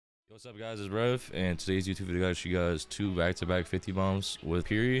What's up, guys? It's Revv, and today's YouTube video I show you guys two back-to-back 50 bombs with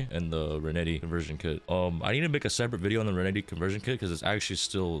Piri and the Renetti conversion kit. I need to make a separate video on the Renetti conversion kit because it's actually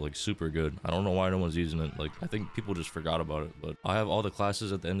still like super good. I don't know why no one's using it. Like, I think people just forgot about it, but I have all the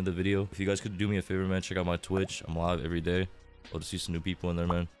classes at the end of the video. If you guys could do me a favor, man, check out my Twitch. I'm live every day. I'll just see some new people in there,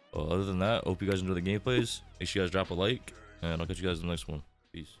 man. Other than that, hope you guys enjoy the gameplays. Make sure you guys drop a like, and I'll catch you guys in the next one.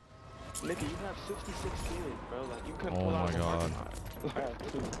 Peace. Nigga, you have 66 kills, bro. Like, you couldn't Oh pull my out god.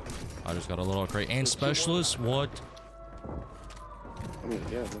 I just got a little crate. And specialist? What? I mean,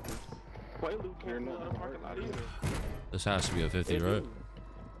 yeah, Quaalude can't pull out a parking lot either. This has to be a 50, right?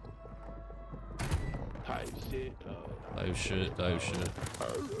 Type shit, Type shit, type shit.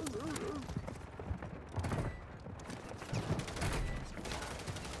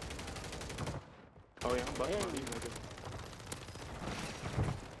 Oh yeah, I'm busting on these niggas.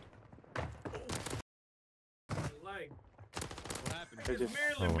 It just,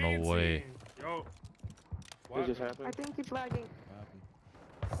 Oh, no way. Yo. it just happened. I think it's lagging.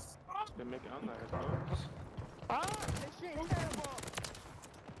 They make it unlag, bro. Ah, this shit is terrible.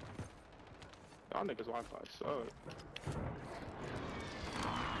 Y'all niggas Wi-Fi suck.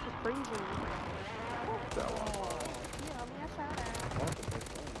 It's freezing. That Wi-Fi. Yeah, me a shout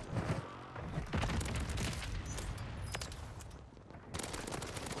out.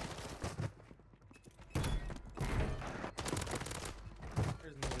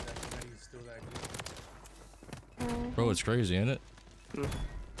 There's no way that Renetti still that good. Bro, it's crazy, ain't it? Oh my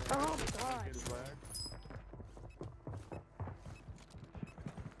god. His lag.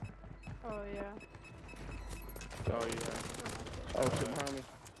 Oh yeah. Oh yeah. Oh shit, behind me.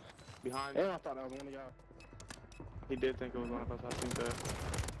 Behind Yeah, you. I thought that was one of y'all. He did think it was one of us. I think that.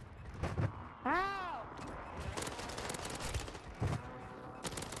 Ow!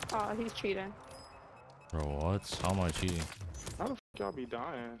 Oh, he's cheating. Bro, what? How am I cheating? How the fuck y'all be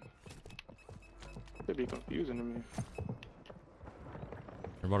dying? It'd be confusing to me.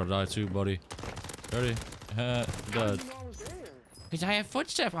 You're about to die too, buddy. Ready? Dead. You know I was there. Because I have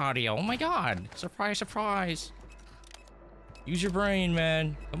footstep audio. Oh my god. Surprise, surprise. Use your brain,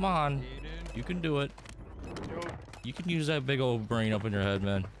 man. Come on. You can do it. Yo. You can use that big old brain up in your head,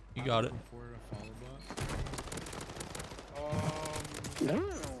 man. You got it. Damn.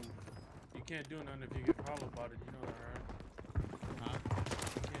 You can't do nothing if you get followed by it. You know that, right? Huh?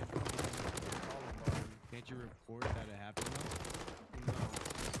 You can't do nothing if you get followed by it. Can't you report that it happened though? No,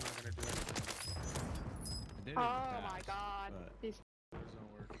 it's not gonna do anything. It did in the Oh my past, god. but These, It doesn't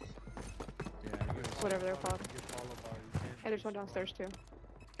work. yeah, you guys, whatever they're called. You get followed by it. You can't Hey, there's one downstairs too.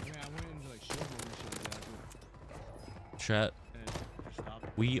 I mean, I went into like shield mode and shit like that, Chat. and it stopped.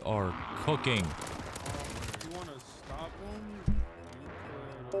 We are cooking. If you wanna stop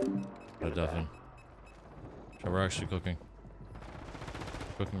them, you could. Definitely. So we're actually cooking.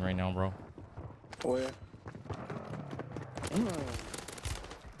 Cooking right now, bro. Where?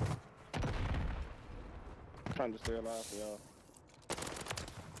 Trying to stay alive for y'all.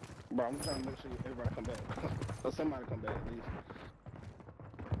 Bro, I'm trying to make sure everybody come back. Or somebody come back at least.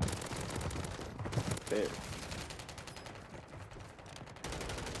 Dead.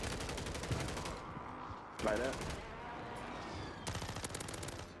 Like that.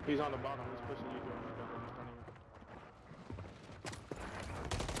 He's on the bottom. He's pushing you doing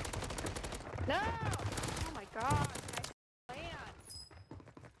like No! Oh my god. I land.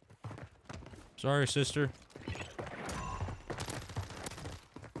 Sorry, sister.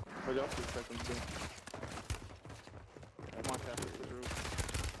 What y'all expect him to do? Come on, Cassie, to the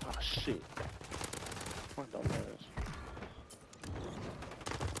roof. Oh shit. What dumb ass.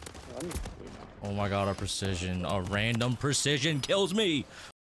 Oh my god, a precision. A random precision kills me.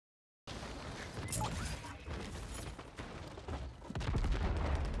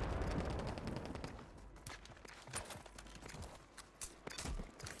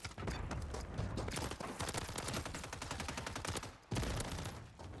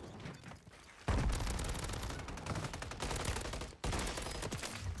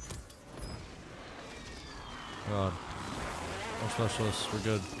 God. No specialists. We're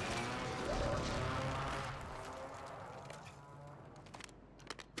good.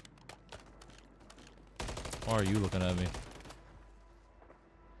 Why are you looking at me?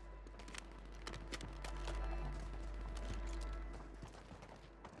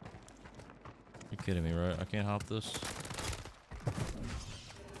 You're kidding me, right? I can't hop this.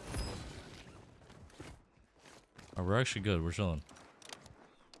 Oh, we're actually good. We're chilling.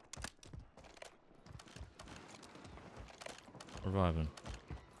 Reviving.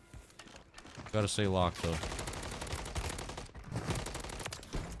 Gotta stay locked though.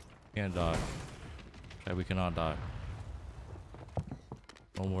 Can't die. Okay, we cannot die.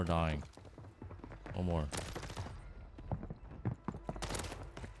 No more dying. No more.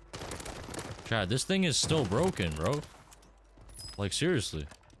 Chad, this thing is still broken, bro. Like, seriously.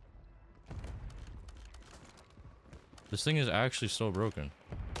 This thing is actually still broken.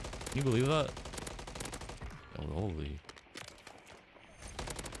 Can you believe that? Oh, holy.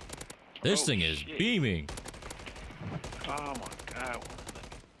 This thing is beaming. Oh my god.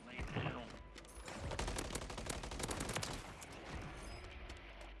 Lay down.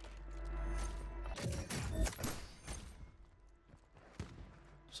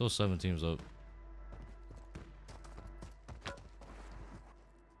 Still 7 teams up.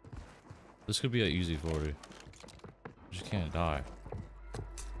 This could be an easy 40. You just can't die.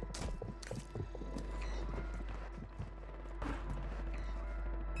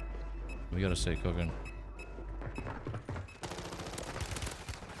 We gotta stay cooking.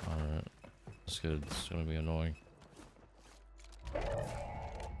 Alright. That's good. It's gonna be annoying.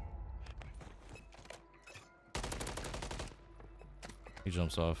 He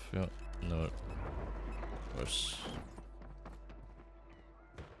jumps off. Yep. No. Of course.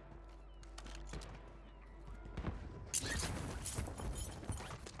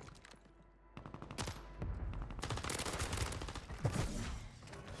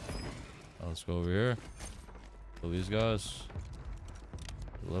 Let's go over here. Kill these guys.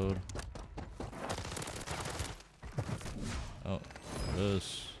 Reload. Oh, there it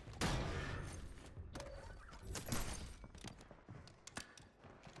is.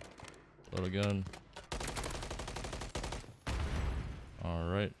 Load again.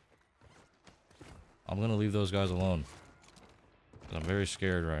 Alright. I'm gonna leave those guys alone. I'm very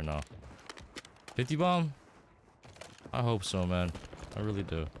scared right now. 50 bomb? I hope so, man. I really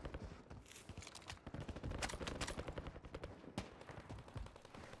do.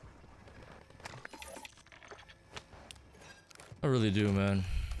 I really do, man.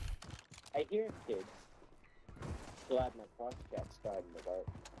 I hear kids. Glad my cross chat's starting to work.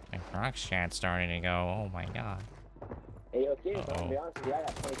 My cross chat's starting to go. Oh my god. Hey, yo, kids, I'm gonna be honest with you, I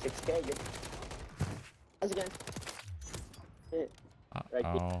got 26K. Good. How's it going? Right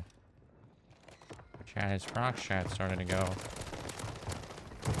here. Uh-oh. Chat, his cross chat's starting to go.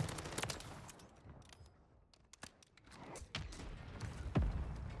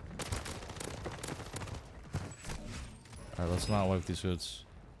 Alright, let's not wipe these kids.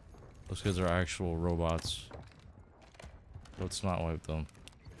 Those kids are actual robots. Let's not wipe them.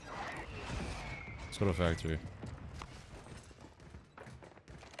 Let's go to factory.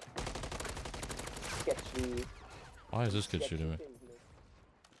 Sketchy. Why is this kid shooting me?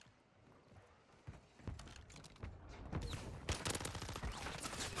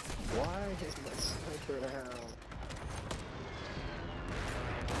 Why is my sniper out?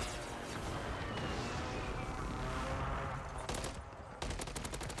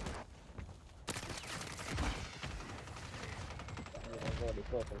 I've already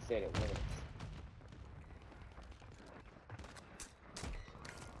fucking said it once.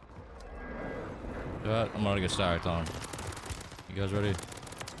 Yeah, I'm gonna get stacked on. You guys ready?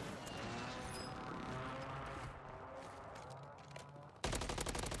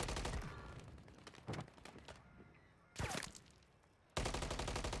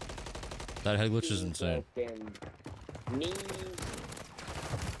 That head glitch is insane. Knees.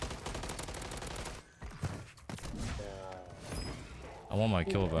 I want my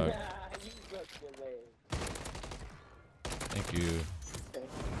kill back. You looked away. Thank you.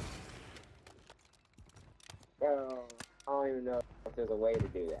 Bro, I don't even know if there's a way to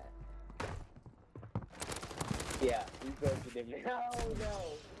do that. Yeah, you go to them. No,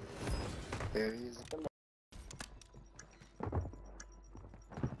 no. There he is.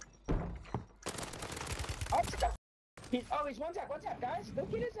 Oh, stop. He's one tap, guys. Go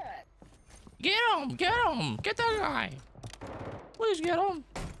get his ass. Get him! Get him! Get that guy! Please get him!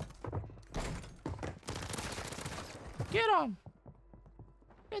 Get him!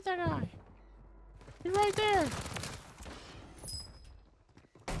 Get that guy! He's right there!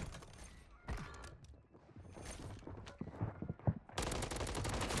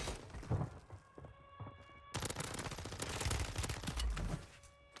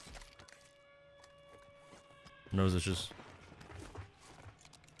 Nose issues.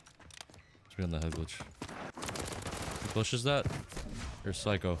 Let's be on the head glitch. Who pushes that? You're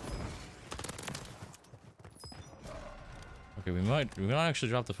psycho. Okay, we might actually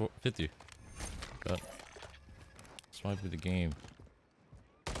drop the 50. But this might be the game.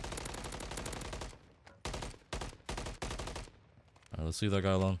 Alright, let's leave that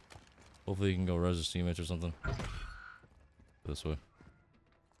guy alone. Hopefully he can go res his teammates or something. This way.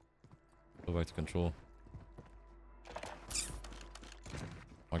 Go back to control.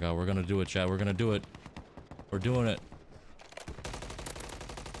 god, we're gonna do it, chat. We're gonna do it. We're doing it.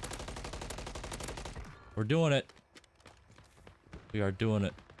 We're doing it. We are doing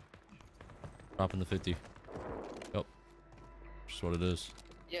it. Dropping the 50. Yep. Just what it is.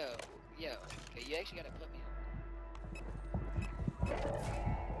 Yo. Okay, you actually gotta put me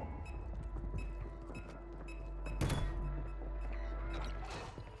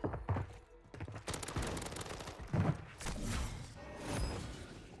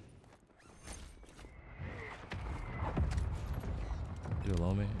You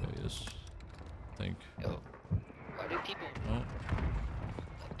allow me? Yes. I think. Yo. Why do people Oh.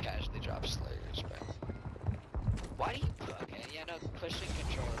 casually drop slayers, bro? Why do you okay, yeah, no, pushing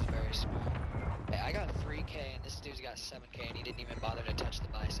control is very smart. Hey, I got 3K and this dude's got 7K and he didn't even bother to touch the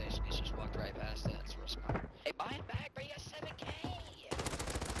buy station. He's just walked right past it. That's real smart. Hey, buy it back, bro. You got 7K.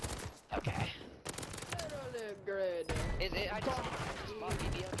 Okay. I just bought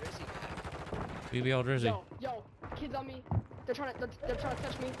BBL Drizzy back. BBL Drizzy. Yo, kids on me. They're trying to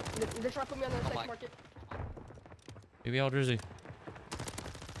touch me. They're trying to put me on the sex market. BBL Drizzy.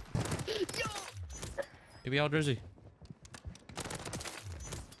 BBL Drizzy.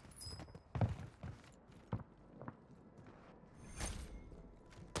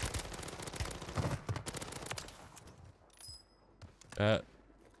 At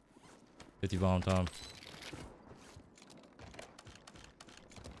 50 bomb time.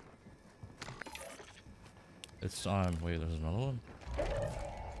 It's time. Wait, there's another one?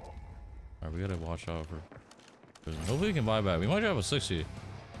 Alright, we gotta watch out for... Nobody can buy back. We might have a 60.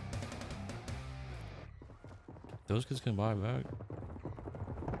 Those kids can buy back.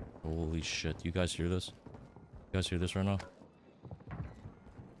 Holy shit. You guys hear this? You guys hear this right now?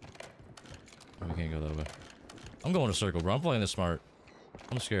 Oh, we can't go that way. I'm going to circle, bro. I'm playing this smart.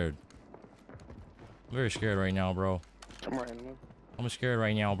 I'm scared. I'm very scared right now, bro. I'm right in the middle. I'm scared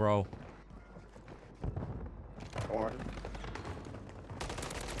right now, bro. Alright.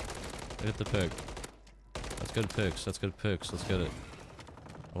 Hit the pick. That's good picks. That's good picks. Let's get it.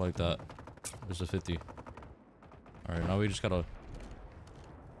 I like that. There's a 50. Alright, now we just gotta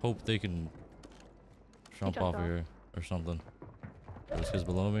hope they can jump off of here or something. This kid's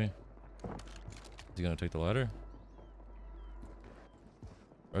below me. Is he gonna take the ladder?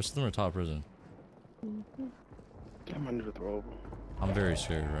 Rest of them are top prison. I'm under the throw over. I'm very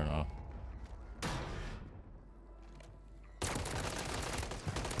scared right now.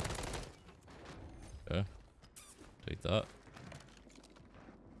 Okay. Take that.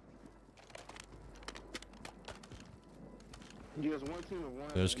 You guys one team of one.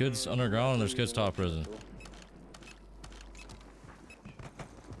 There's kids underground and there's kids top prison.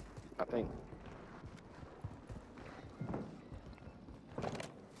 I think.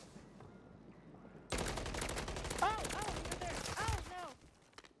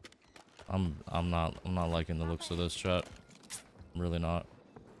 I'm not liking the looks of this chat. I'm really not.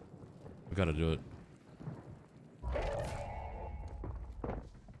 We gotta do it.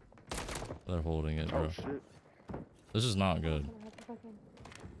 They're holding it, bro. Oh shit. This is not good.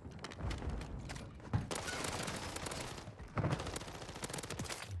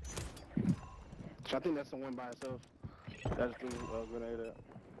 I think that's the one by itself. That's the grenade at.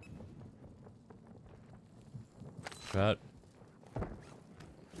 Chat.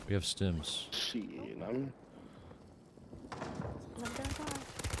 We have stims. Shit, I mean.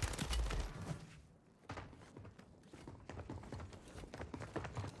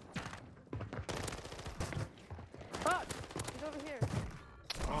 Fuck! He's over here.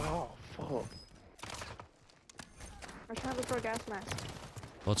 Oh, fuck. I'm trying to look for a gas mask.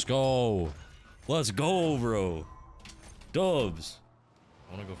 Let's go. Let's go, bro. Dubs.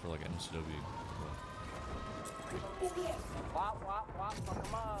 I want to go for like MCW. Wop, wop, wop, fuck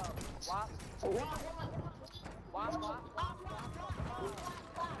him up. Wop. Wop, wop, wop.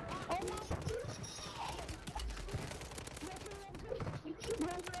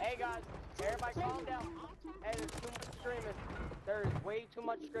 Hey guys, everybody calm down. Hey, there's too much screaming. There is way too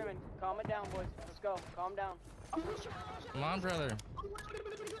much screaming. Calm it down, boys. Let's go. Calm down. Come on, brother.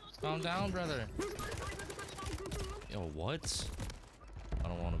 Calm down, brother. Yo, what? I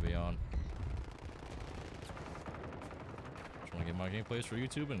don't want to be on. Just want to get my gameplays for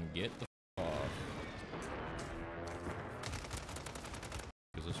YouTube and get the f off.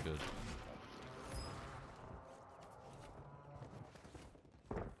 Is this good?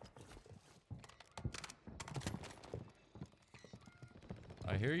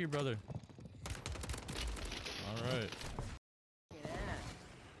 I hear you, brother. All right.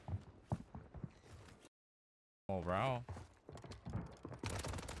 Oh, bro.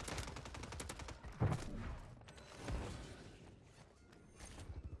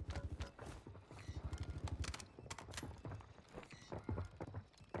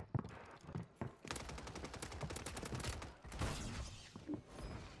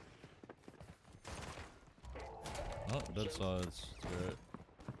 Dead sides. That's right.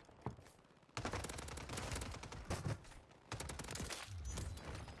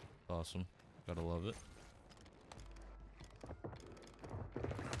 Awesome. Gotta love it.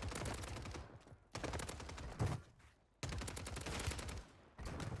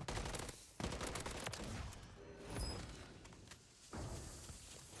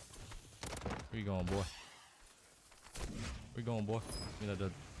 Where you going, boy? Where you going, boy? Give me that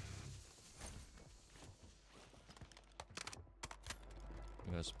dead.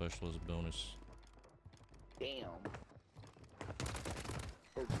 We got specialist bonus. Damn.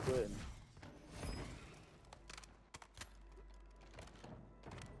 Looks good.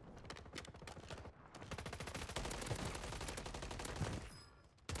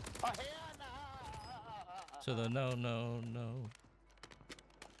 Oh, hell no! To the no.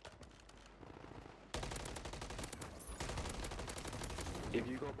 If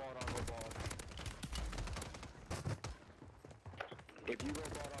you go bald, I'll go bald. If you go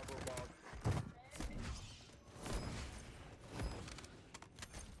bald, I'll go bald.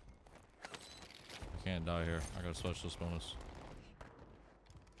 I can't die here. I got a specialist bonus.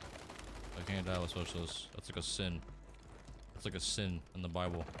 I can't die with specialists. That's like a sin. That's like a sin in the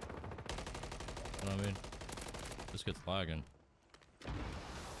Bible. You know what I mean? This gets lagging.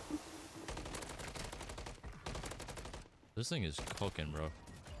 This thing is cooking, bro.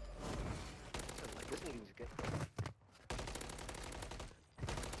 Like, this nigga's good.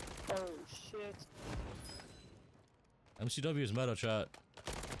 Oh, shit. MCW is meta, chat.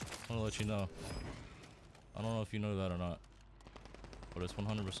 I want to let you know. I don't know if you know that or not, but it's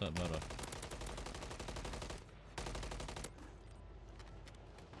 100% meta.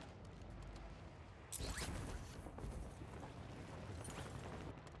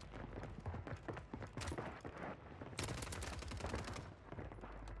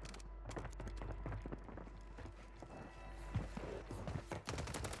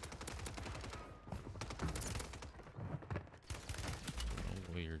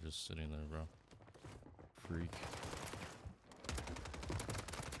 No way you're just sitting there, bro. Freak.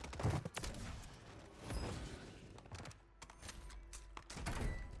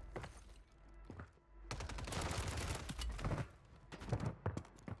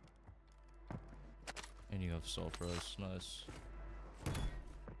 And you have self-res, nice.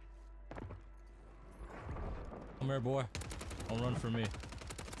 Come here, boy. Don't run for me.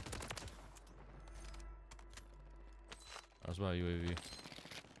 That's about UAV.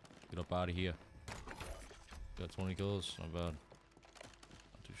 Get up out of here. Got 20 kills, not bad.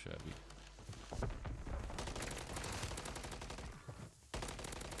 Not too shabby.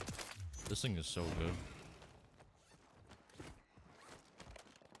 This thing is so good.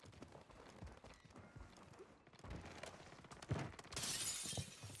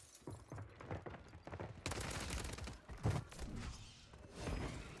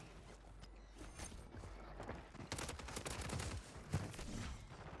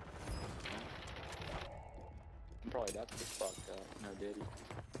 Probably that's the fuck, no diddy.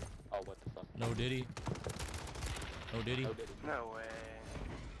 Oh, what the fuck? No diddy. No diddy. No diddy. No way.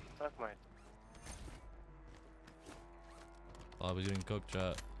 Fuck my. Lobby's getting cooked,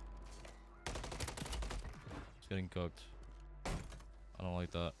 chat. It's getting cooked. I don't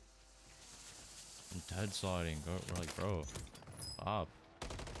like that. I'm dead sliding. We're like, bro. Stop.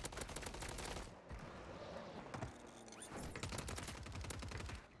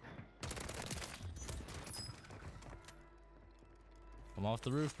 Come off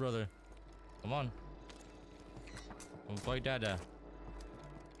the roof, brother. Come on. Come fight Dada.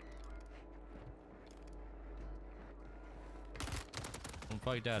 Come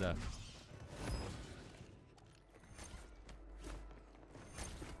fight Dada.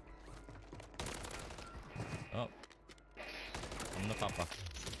 Oh. I'm the papa.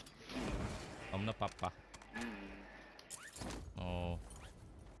 I'm the papa. Oh.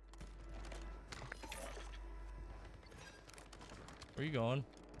 Where you going?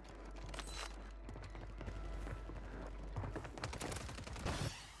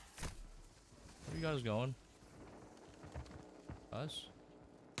 Where you guys going? Us?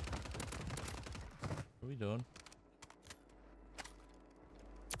 What are we doing?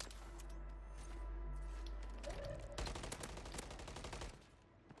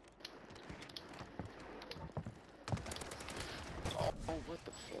 Oh, what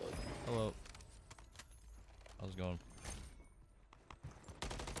the fuck? Hello. How's it going?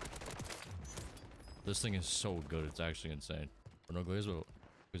 This thing is so good, it's actually insane. But no glaze, but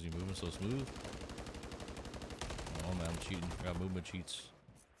because you're moving so smooth. Oh man, I'm cheating. I got movement cheats.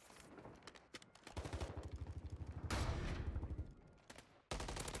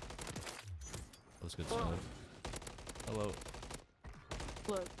 Let's get started. Hello.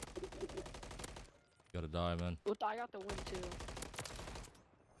 Look. Gotta die, man. Look, I got the win too.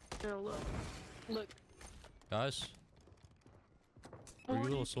 No, look. Look. Guys, where you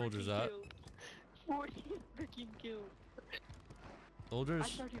little soldiers at? 40 freaking kills. Soldiers? I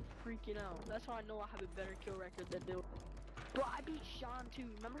started freaking out. That's how I know I have a better kill record than Dylan. Bro, I beat Sean too.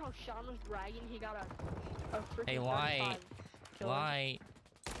 Remember how Sean was bragging? He got a freaking Hey, Light. 35 kill. Light.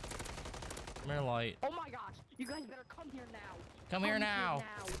 Come here, Light. Oh my gosh. You guys better come here now. Come here now.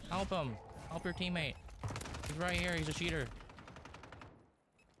 Help him. Help your teammate. He's right here. He's a cheater.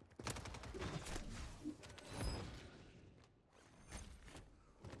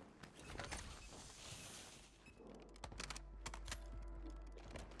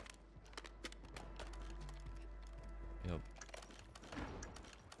 Yep.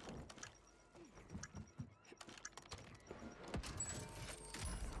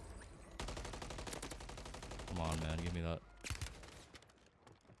 Come on, man. Give me that.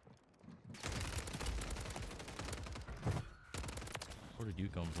 Where did you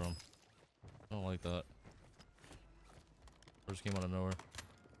come from? I don't like that. First came out of nowhere.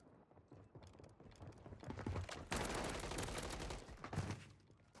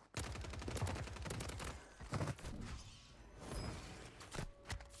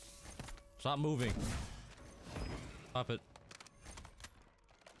 Stop moving. Stop it.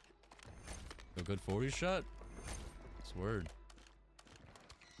 A good 40 shot? It's word.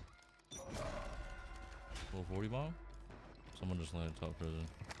 Little 40 bomb? Someone just landed top prison.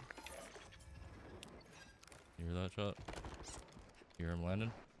 You hear that shot? You hear him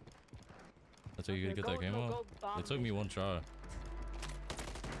landing? That's how you Okay, get that game out? It took me one try.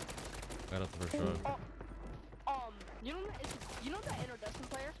 Got out the first try. You know that interdescent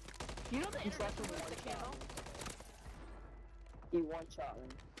player? You know the interdescent player with the camo? He one-shot him.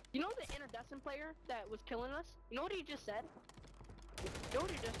 You know the interdescent player that was killing us? You know what he just said? You know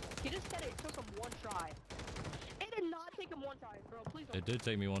what he just said it took him one try. It did not take him one try, bro. Please don't. It did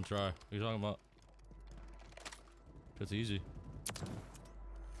take me one try. What are you talking about? It's easy.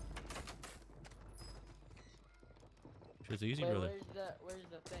 Shit's easy, Wait, brother. where's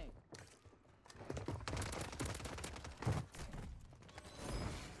the thing?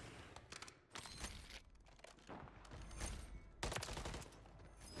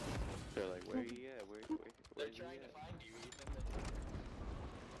 They're like, where he at? They're trying to find you, Ethan.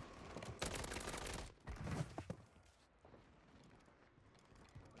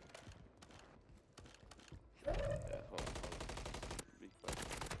 Yeah, hold on. Be quick.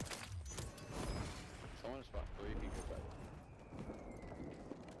 Someone spot 3 people back.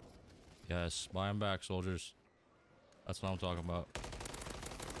 Yes, buy him back, soldiers. That's what I'm talking about.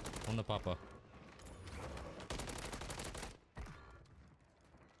 On the papa.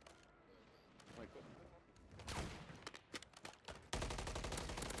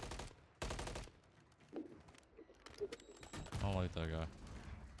 I don't like that guy.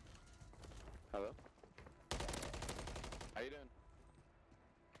 Hello? How you doing?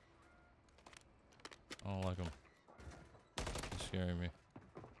 I don't like him. He's scaring me.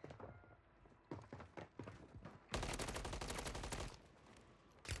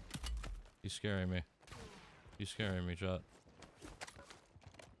 He's scaring me. He's scaring me, chat.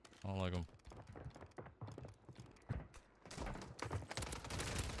 I don't like him.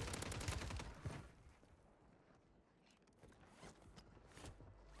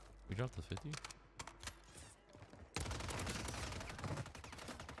 We dropped the 50?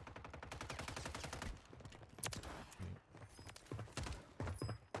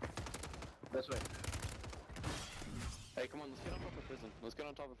 This way. Hey, come on, let's get on top of prison. Let's get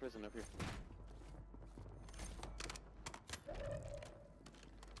on top of prison up here.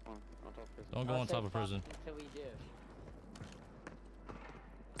 On top of prison. Don't go on top of prison. Until we do.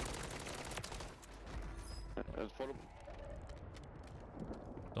 It's portable.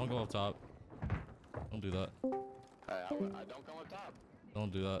 Don't go up top. Don't do that. Hey, I don't come up top.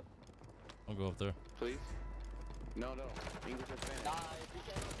 Don't do that. Don't go up there. Please? No. English or Spanish? Nah, if you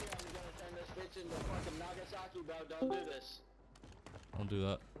came up here, I'm gonna turn this bitch into fucking Nagasaki, bro. Don't do this. Don't do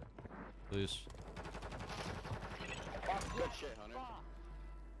that. Please. Good shit, Hunter.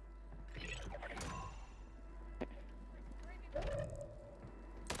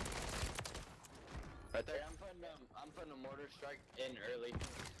 Right there. I'm putting a mortar strike in early.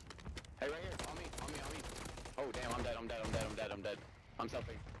 Hey, right here. On me. Oh, damn. I'm dead. I'm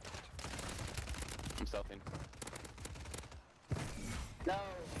selfing. No.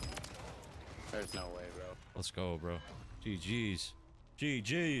 There's no way, bro. Let's go, bro. GG's.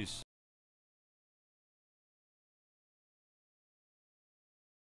 GG's.